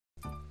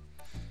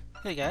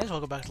Hey guys,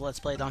 welcome back to Let's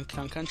Play Donkey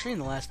Kong Country. In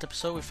the last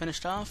episode we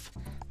finished off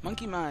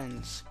Monkey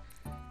Mines.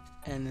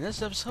 And in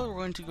this episode we're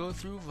going to go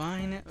through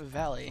Vine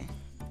Valley.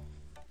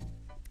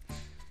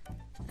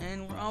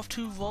 And we're off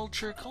to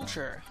Vulture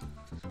Culture.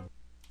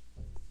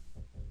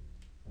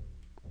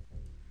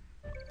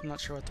 I'm not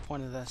sure what the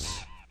point of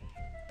this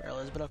barrel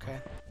is, but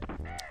okay.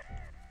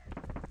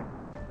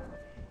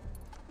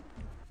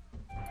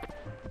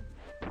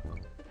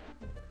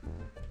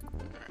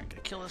 Alright,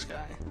 gotta kill this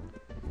guy.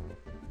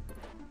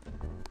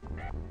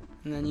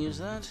 And then use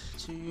that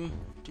to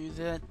do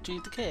that to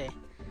eat the K.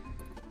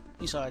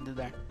 You saw what I did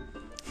there.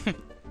 Do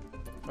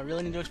I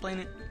really need to explain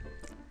it?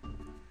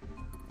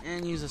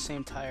 And use the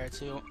same tire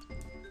to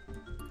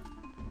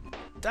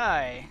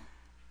die.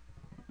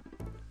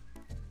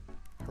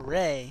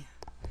 Hooray.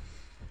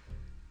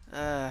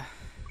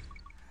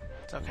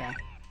 It's okay.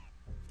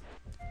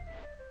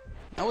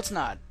 No, it's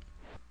not.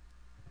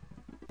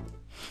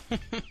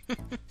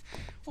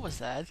 What was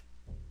that?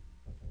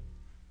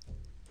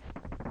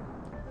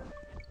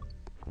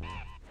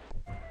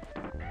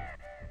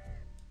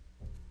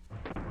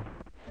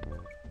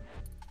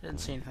 Didn't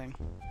see anything.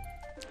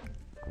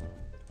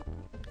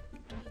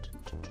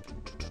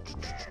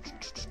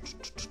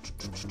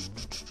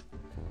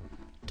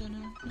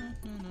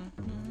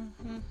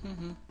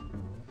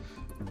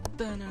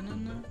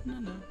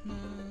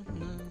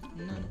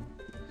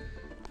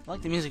 I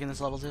like the music in this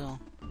level too.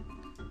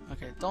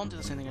 Okay, don't do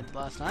the same thing I did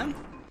last time.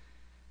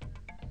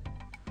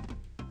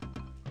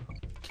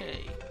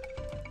 K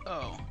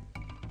O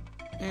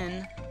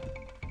N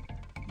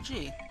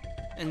G.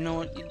 And you know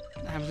what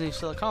happens when you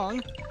steal a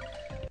Kong?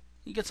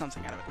 You get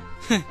something out of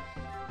it.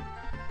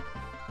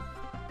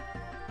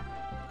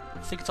 I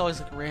think it's always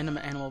like a random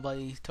animal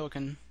buddy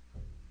token.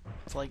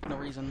 For like no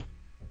reason.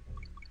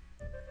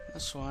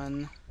 This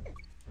one.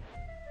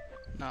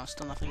 No,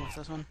 still nothing with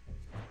this one.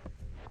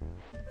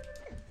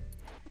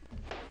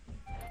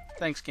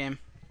 Thanks, game.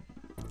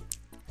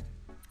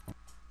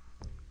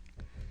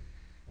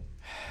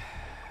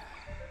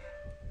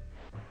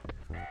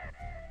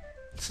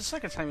 It's the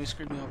second time you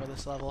screwed me over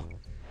this level.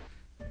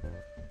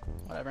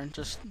 Whatever,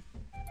 just...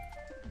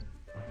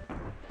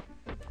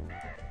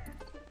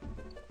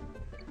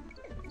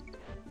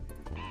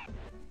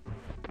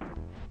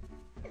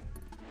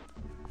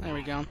 There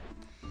we go.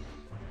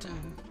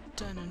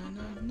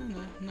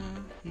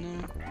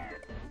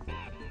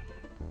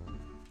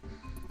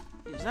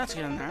 Use that to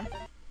get in there.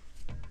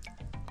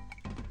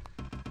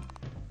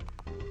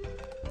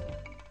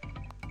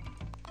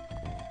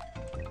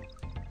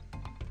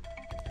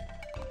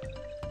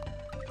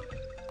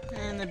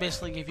 And they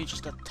basically give you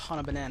just a ton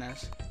of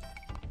bananas.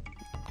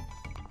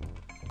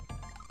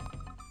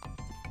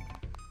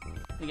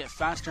 You get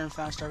faster and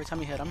faster every time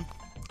you hit them,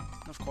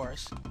 of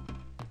course.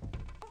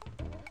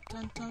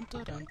 Dun, dun,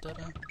 dun, dun, dun,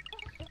 dun.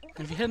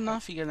 And if you hit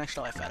enough, you get an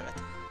extra life out of it.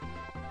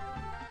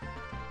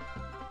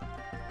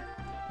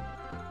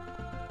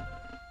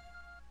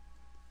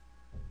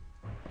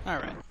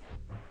 Alright.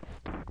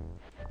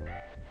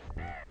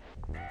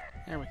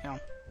 There we go.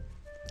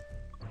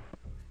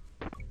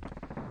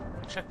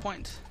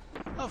 Checkpoint.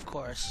 Of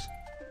course.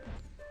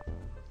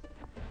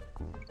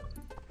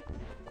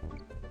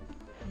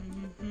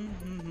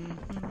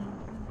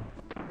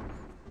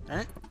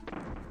 Alright.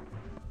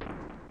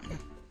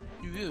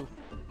 You.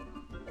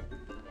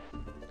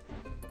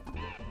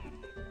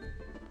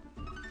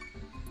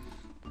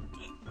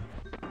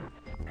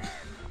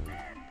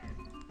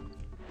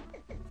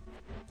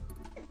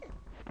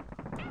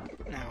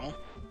 Now.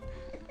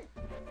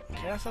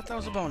 Okay, I thought that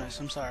was a bonus.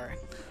 I'm sorry.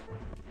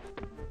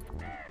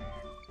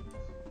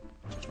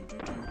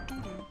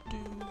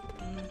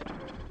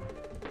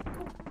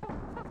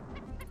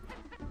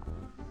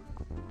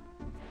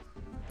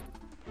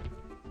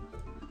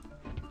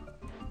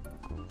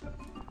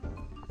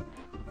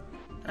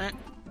 Alright.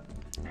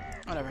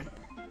 Whatever.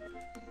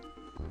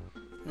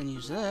 Then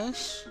use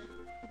this.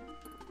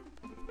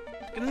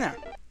 Get in there.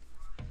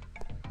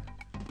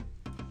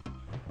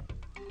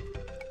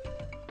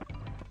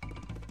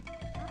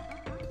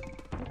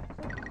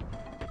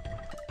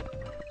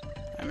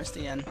 I missed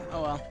the end.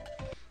 Oh well.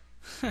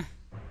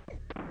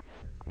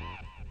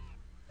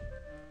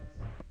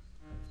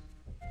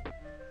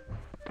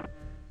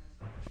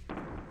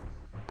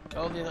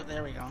 Go the other.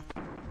 There we go.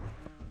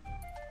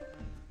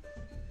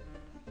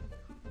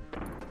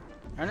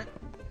 Earn it.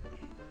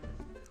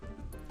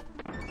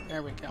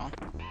 There we go.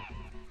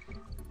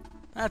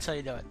 That's how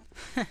you do it.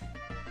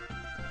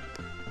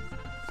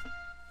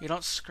 You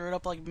don't screw it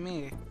up like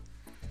me.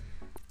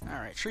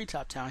 Alright,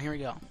 Treetop Town, here we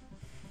go.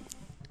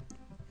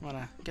 I'm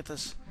gonna get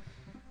this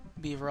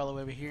beaver all the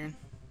way over here.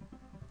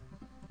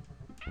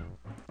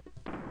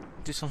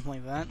 Do something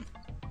like that.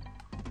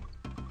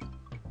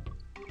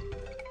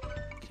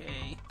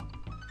 Okay.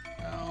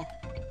 Oh.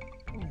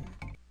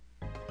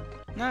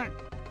 No.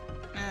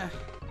 Eh.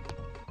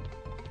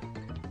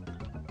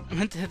 I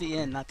meant to hit the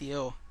N, not the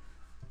O.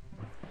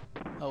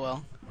 Oh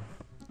well.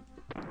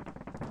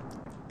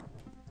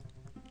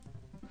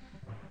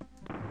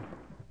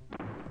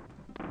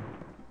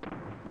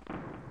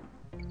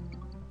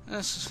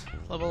 This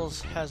level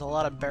has a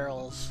lot of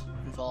barrels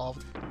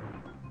involved.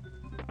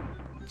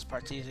 This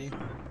part's easy.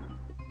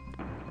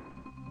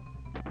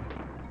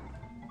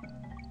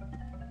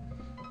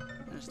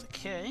 There's the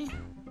K.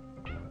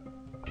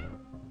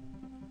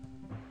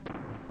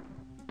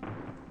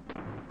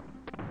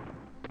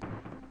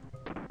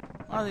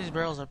 A lot of these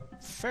barrels are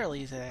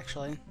fairly easy,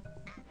 actually.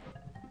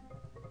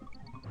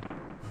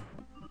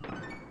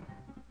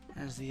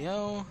 There's the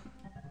O.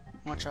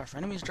 Watch out for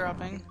enemies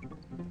dropping.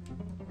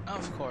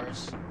 Of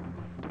course.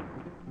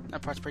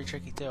 That part's pretty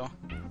tricky, too.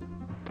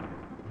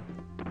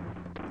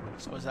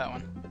 So is that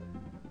one.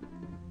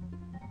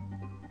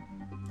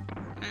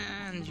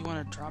 And you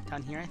want to drop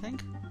down here, I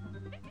think?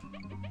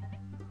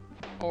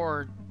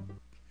 Or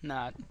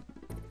not.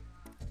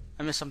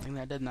 I missed something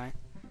there, didn't I?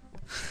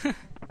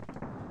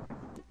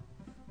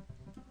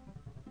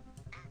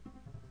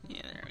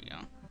 Yeah, there we go.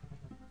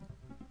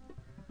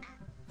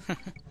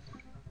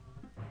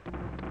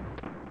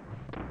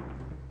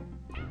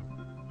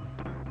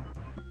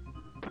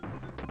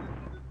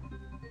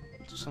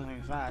 Something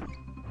like that.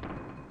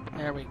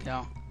 There we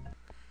go.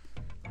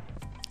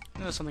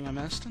 There's something I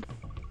missed.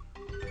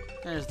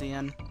 There's the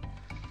end.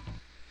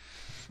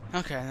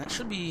 Okay, that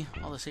should be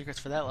all the secrets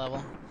for that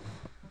level.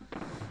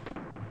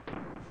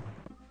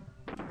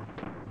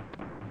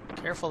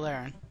 Careful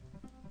there.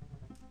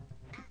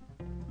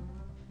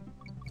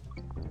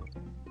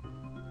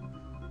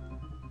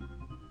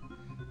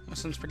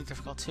 This one's pretty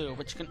difficult too,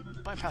 but you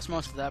can bypass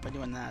most of that by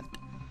doing that.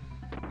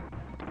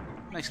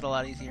 Makes it a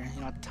lot easier. You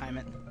don't have to time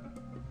it.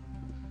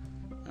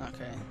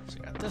 Okay, so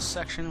we got this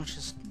section, which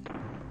is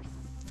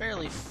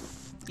fairly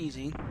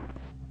easy.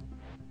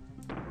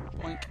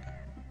 Boink.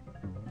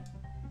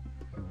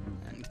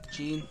 And get the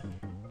G.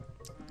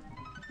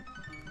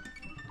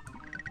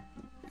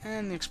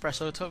 And the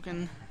espresso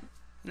token. And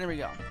there we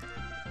go.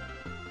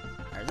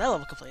 There's that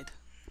level complete.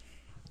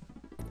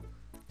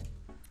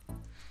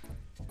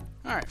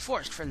 Alright,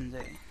 Forest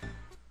Frenzy.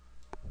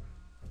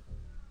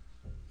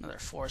 Another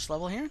forest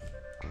level here.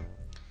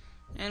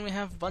 And we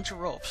have a bunch of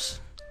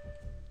ropes.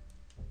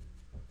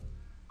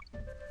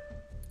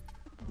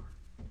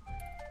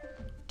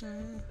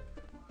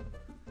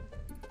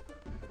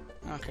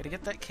 Okay, to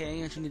get that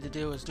K, what you need to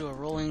do is do a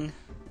rolling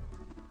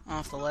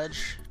off the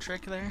ledge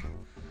trick there.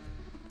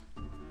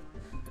 I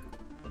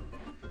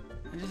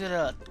did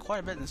it quite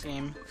a bit in this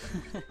game.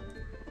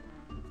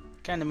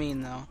 Kinda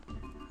mean, though.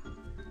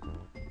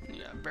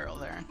 You got a barrel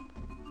there.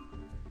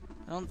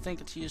 I don't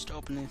think it's used to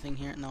open anything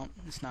here. No,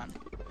 it's not.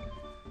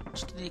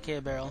 Just a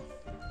DK barrel.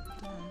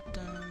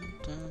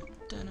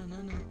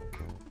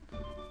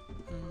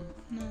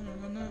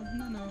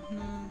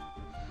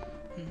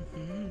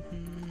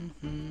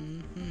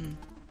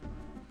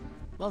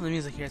 Love the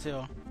music here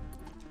too.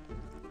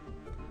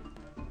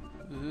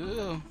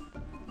 Ooh.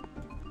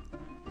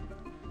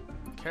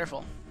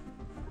 Careful.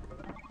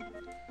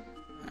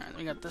 Alright,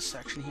 we got this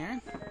section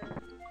here.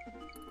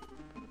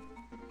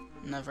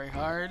 Not very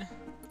hard.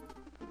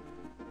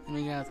 And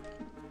we got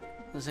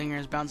the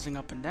zingers bouncing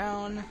up and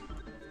down.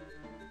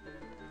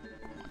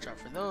 Watch out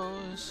for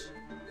those.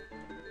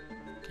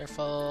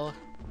 Careful.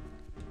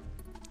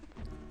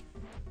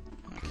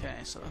 Okay,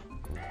 so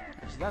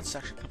there's that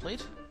section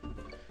complete.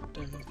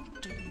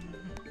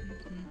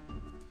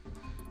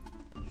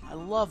 I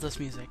love this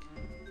music.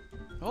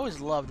 I've always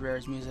loved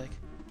Rare's music.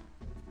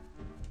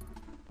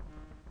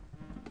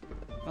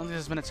 I don't think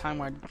there's been a time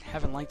where I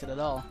haven't liked it at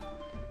all.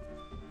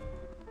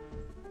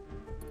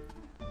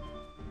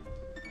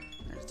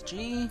 There's the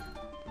G.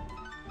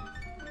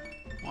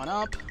 One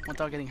up,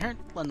 without getting hurt,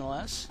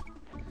 nonetheless.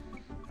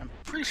 I'm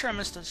pretty sure I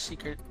missed a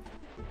secret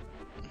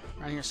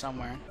around here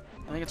somewhere.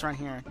 I think it's around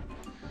here.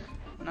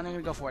 I'm not even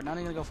gonna go for it. Not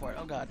even gonna go for it.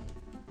 Oh god.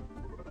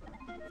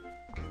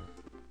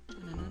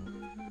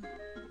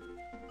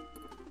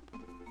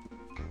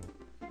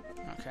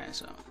 Okay,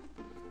 so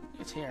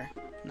it's here.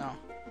 No.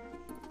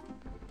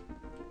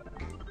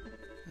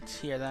 It's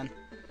here then.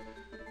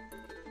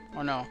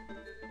 Or no.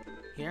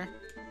 Here?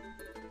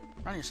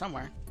 Around here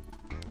somewhere.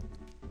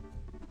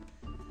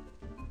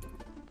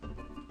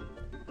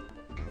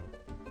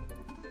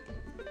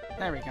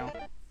 There we go.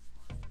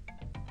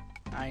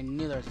 I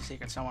knew there was a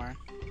secret somewhere.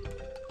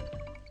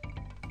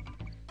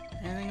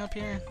 Anything up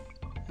here?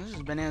 There's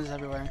just bananas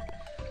everywhere.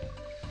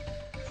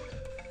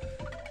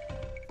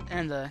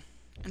 And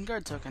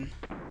guard token.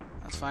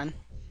 That's fine.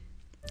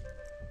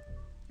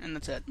 And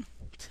that's it.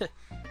 Yeah,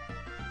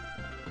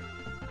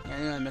 I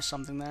knew I missed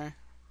something there.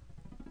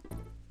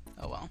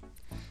 Oh well.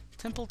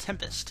 Temple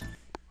Tempest.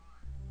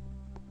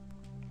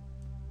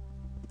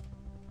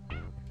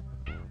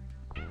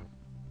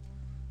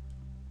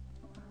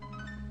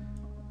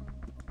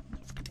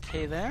 Forget the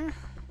K there.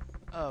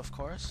 Oh, of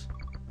course.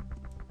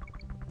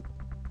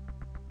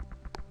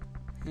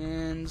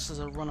 And this is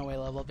a runaway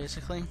level,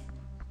 basically.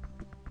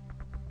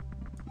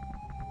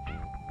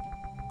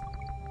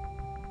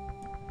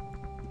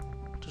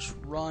 Just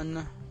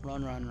run,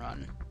 run, run,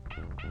 run.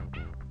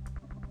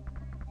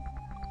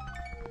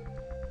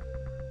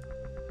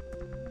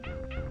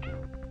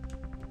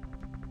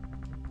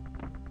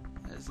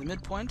 There's the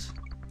midpoint.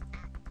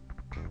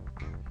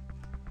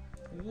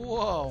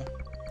 Whoa!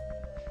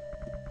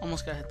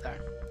 Almost got hit there.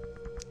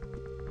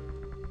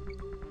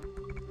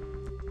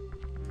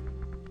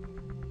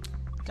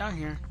 Down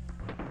here.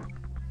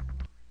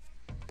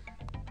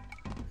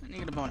 And you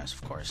get a bonus,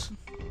 of course.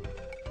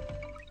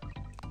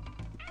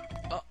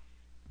 Oh.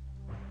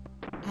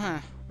 Huh.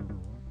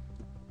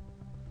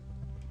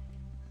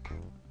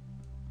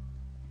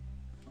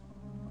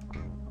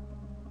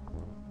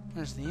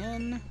 There's the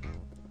inn.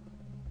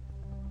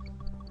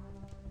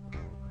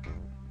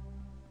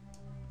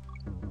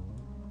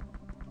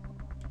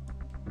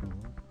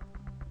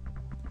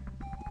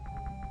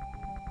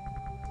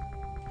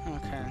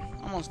 Okay,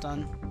 almost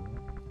done.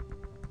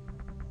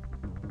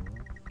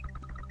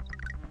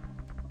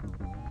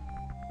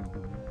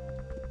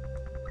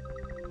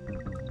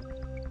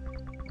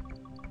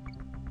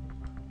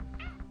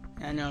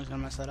 Yeah, I knew I was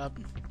gonna mess that up.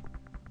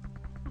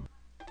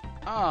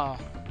 Oh.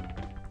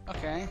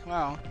 Okay,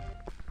 wow.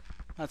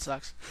 That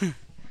sucks. Try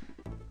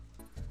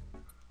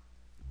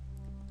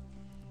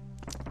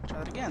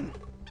that again.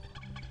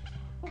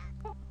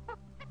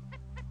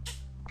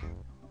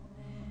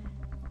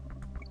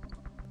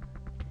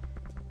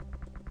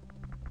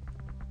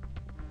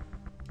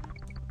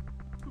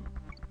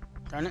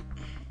 Darn it.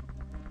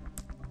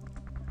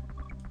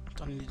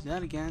 Don't need to do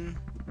that again.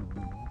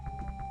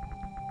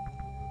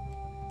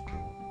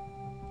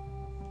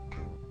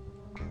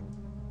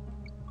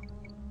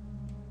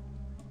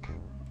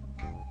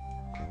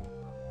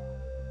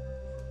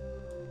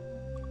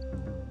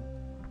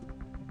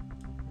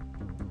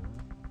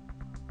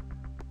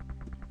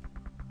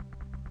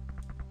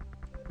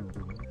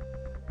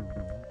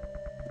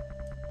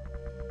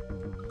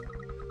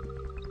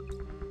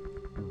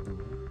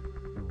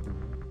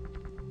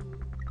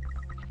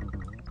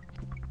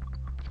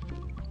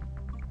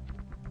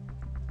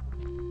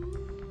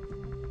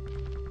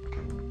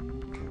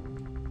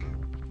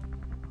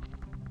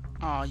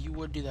 Aw, you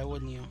would do that,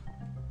 wouldn't you?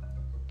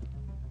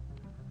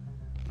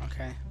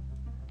 Okay.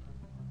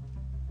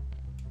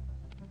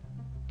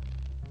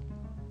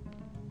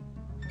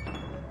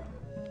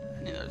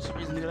 I knew there was a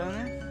reason to go down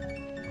there.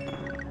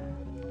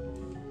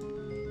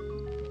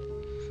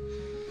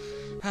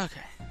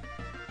 Okay.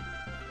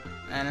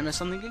 And I missed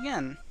something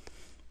again.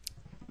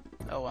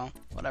 Oh well,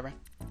 whatever.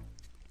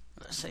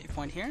 Let's save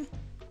point here.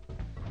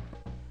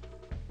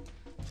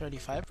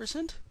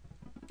 35%?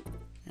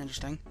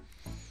 Interesting.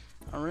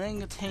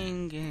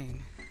 Orangutan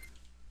gang.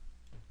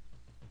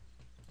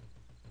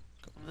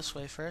 Go this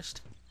way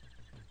first.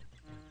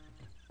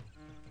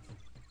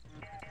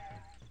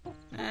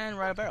 And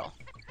ride a barrel.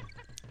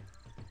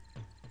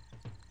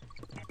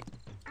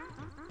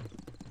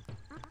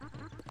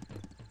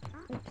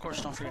 Of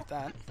course, don't forget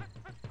that.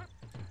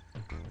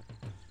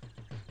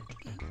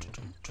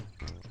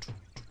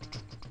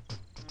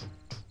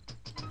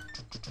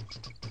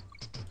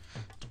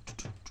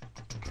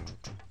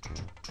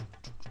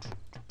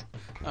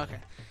 Okay.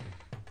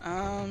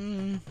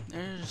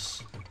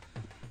 There's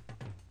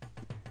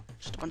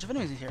just a bunch of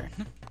enemies in here.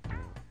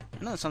 I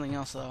know there's something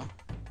else though.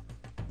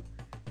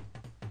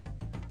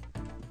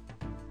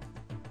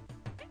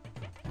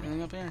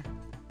 Anything up here?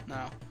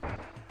 No.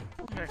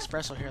 We got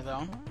Espresso here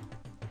though.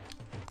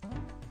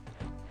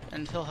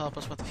 And he'll help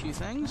us with a few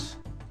things.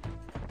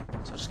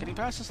 So just getting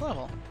past this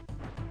level.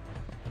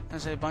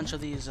 There's a bunch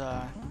of these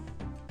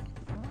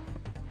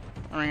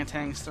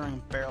orangutans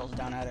throwing barrels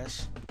down at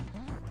us.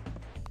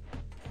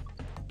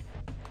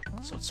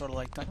 So it's sort of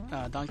like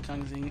Donkey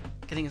Kong's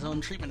getting his own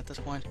treatment at this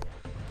point.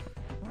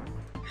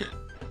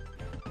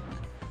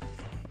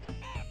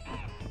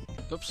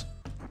 Oops.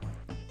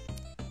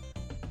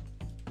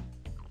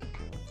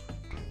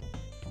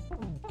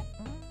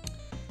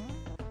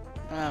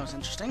 That was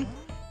interesting.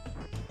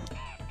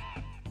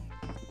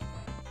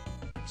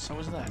 So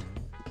was that.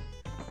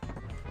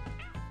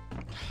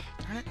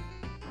 Darn it.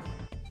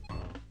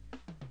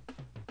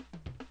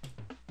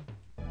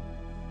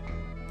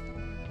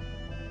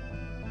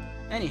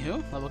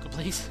 Anywho, level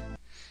complete.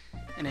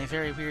 In a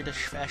very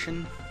weirdish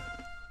fashion.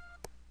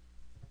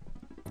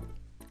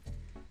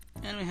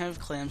 And we have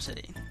Clam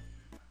City.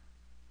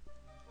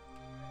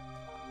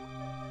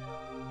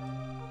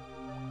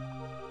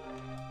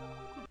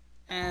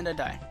 And I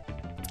die.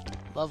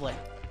 Lovely.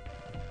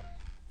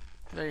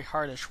 Very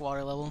hardish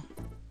water level.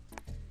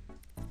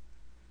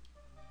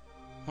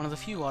 One of the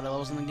few water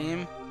levels in the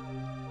game.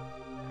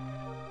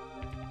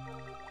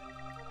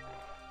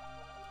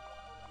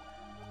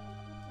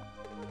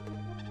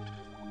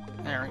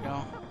 There we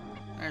go.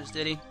 There's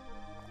Diddy.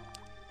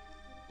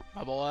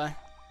 My boy.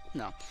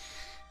 No.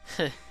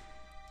 That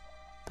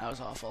was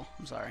awful.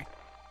 I'm sorry.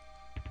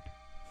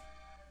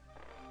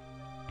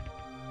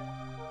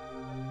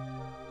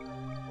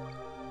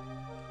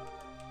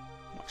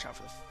 Watch out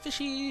for the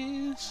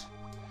fishies.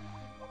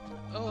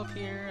 O up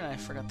here. I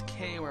forgot the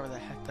K, wherever the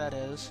heck that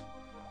is.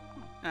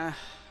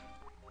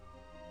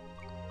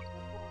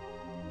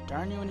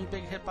 Darn you, any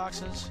big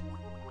hitboxes.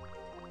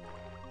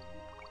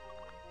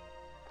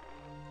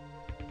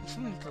 There's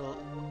something to the...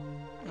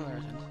 No, there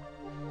isn't.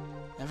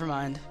 Never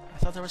mind. I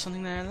thought there was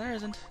something there, and there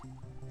isn't.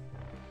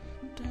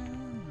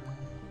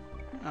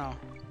 Oh.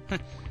 I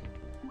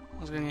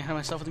was getting ahead of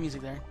myself with the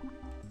music there.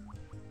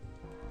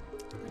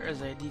 There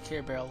is a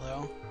DK barrel,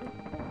 though.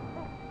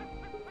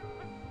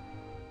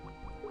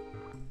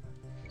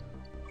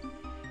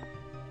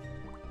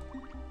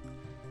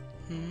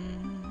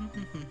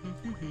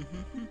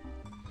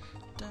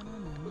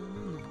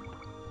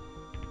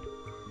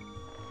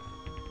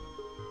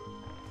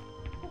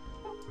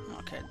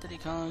 Okay, Diddy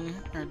Kong,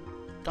 or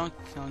Donkey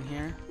Kong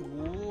here.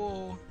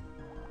 Whoa.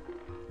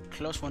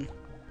 Close one.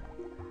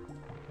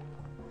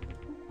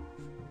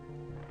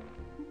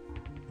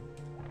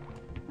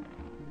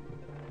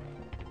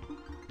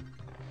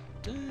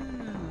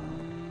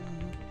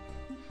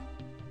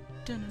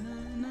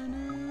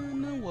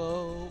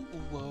 Whoa,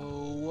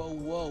 whoa,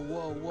 whoa,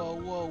 whoa, whoa,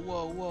 whoa,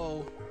 whoa,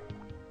 whoa.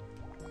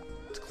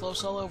 It's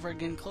close all over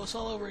again, close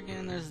all over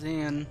again. There's the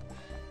end.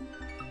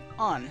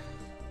 On.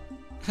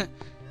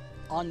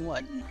 On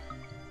what?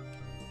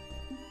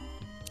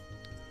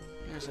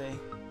 Here's a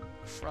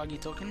froggy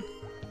token.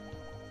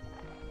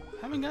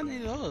 Haven't gotten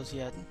any of those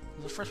yet. This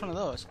is the first one of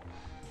those.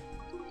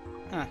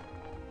 Huh.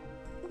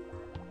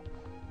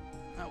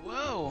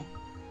 Whoa!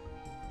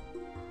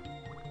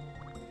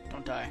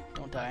 Don't die.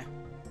 Don't die.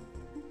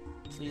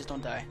 Please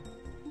don't die.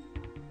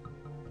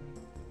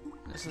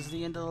 This is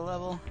the end of the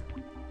level.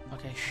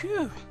 Okay,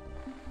 phew!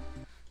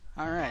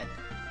 Alright.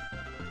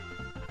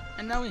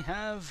 And now we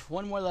have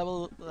one more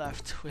level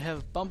left. We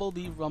have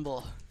Bumblebee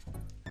Rumble.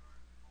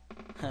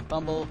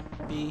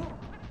 Bumblebee.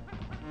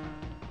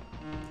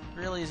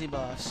 Real easy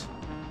boss.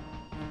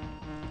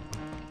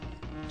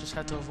 Just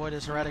have to avoid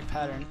his erratic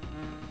pattern.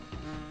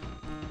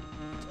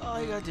 That's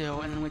all you gotta do,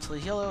 and then wait till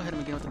he's yellow, hit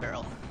him again with the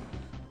barrel.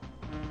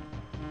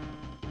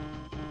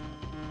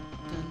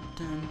 Dun,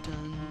 dun,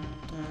 dun,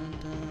 dun,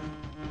 dun.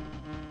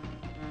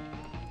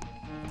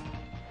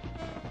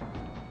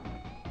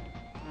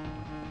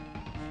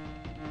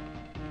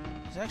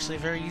 It's actually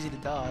very easy to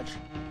dodge.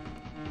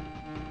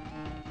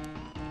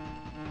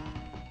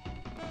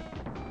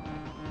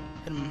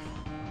 Hit him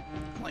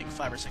like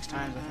 5 or 6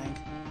 times, I think.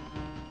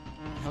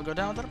 And he'll go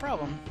down without a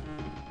problem.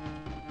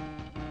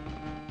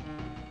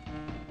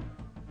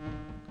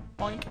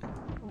 Boink.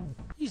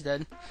 He's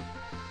dead.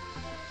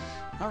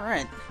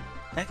 Alright.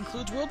 That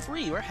concludes World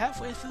 3. We're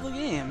halfway through the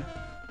game.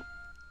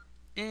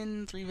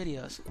 In 3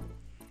 videos.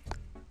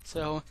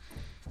 So,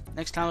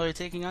 next time we'll be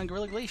taking on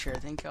Gorilla Glacier.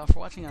 Thank y'all for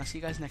watching. I'll see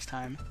you guys next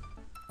time.